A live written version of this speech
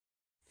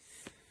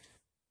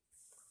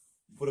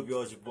What up,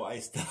 y'all? It's your boy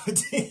Ice Star. What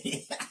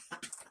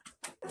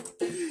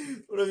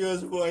up, y'all?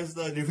 It's your boy Ice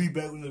Star. We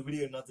back with the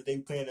video. Now today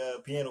we playing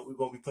piano. We're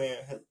gonna be playing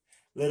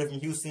 "Letter from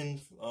Houston"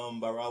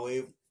 by Rod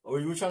Wave.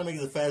 We're trying to make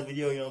it a fast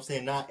video. You know what I'm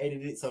saying? Not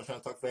edit it, so I'm trying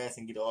to talk fast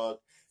and get it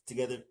all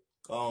together.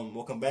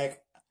 Welcome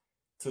back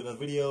to another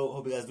video.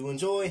 Hope you guys do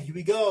enjoy. Here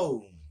we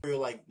go. Real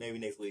like maybe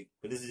next week,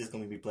 but this is just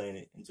gonna be playing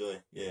it. Enjoy.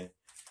 Yeah.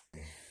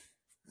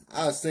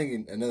 I was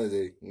thinking another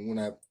day when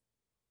I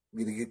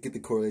get the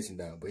correlation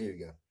down, but here we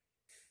go.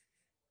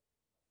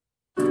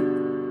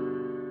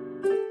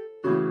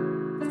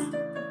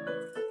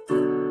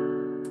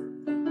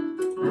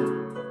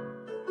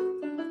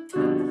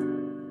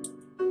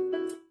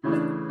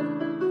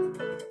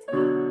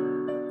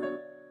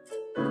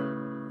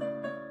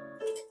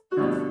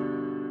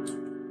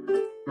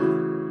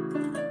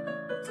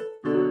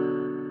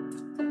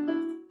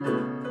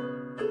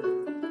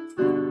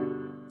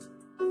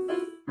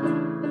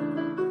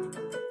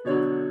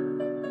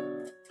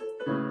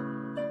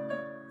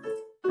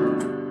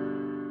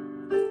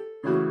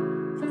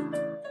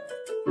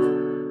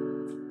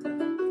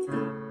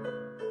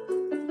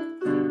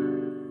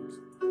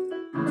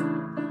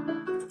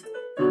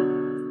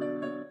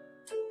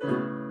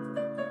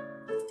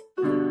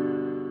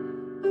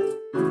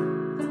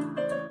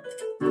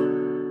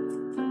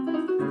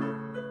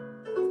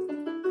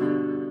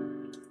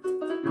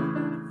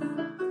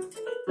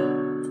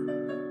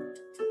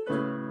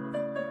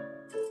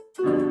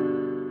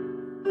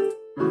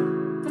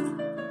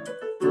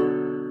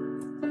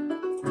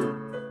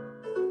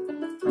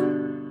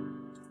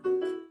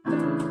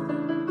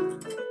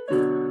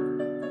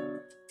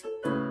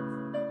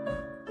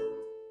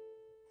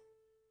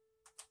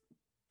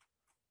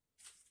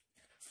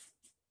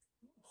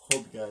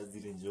 Hope you guys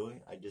did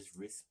enjoy. I just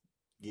risked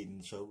getting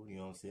in trouble, you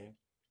know what I'm saying?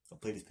 I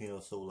play this piano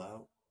so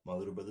loud, my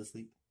little brother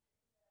sleep.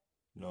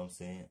 You know what I'm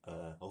saying?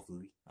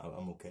 Hopefully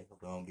I'm okay.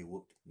 Hopefully I don't get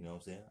whooped. You know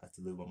what I'm saying? I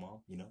still live with my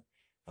mom, you know?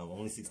 I'm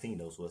only 16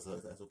 though, so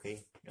that's okay.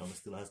 I'm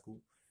still in high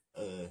school.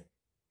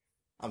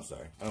 I'm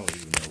sorry. I don't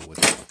even know what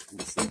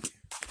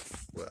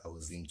I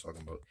was even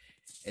talking about.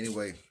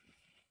 Anyway,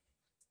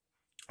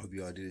 hope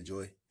you all did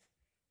enjoy.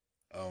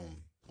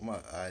 My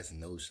eyes and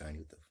nose shiny.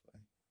 What the fuck?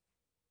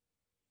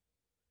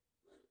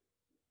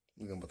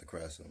 I'm about to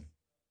cry soon.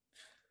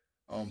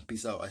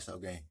 Peace out, Ice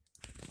Out Gang.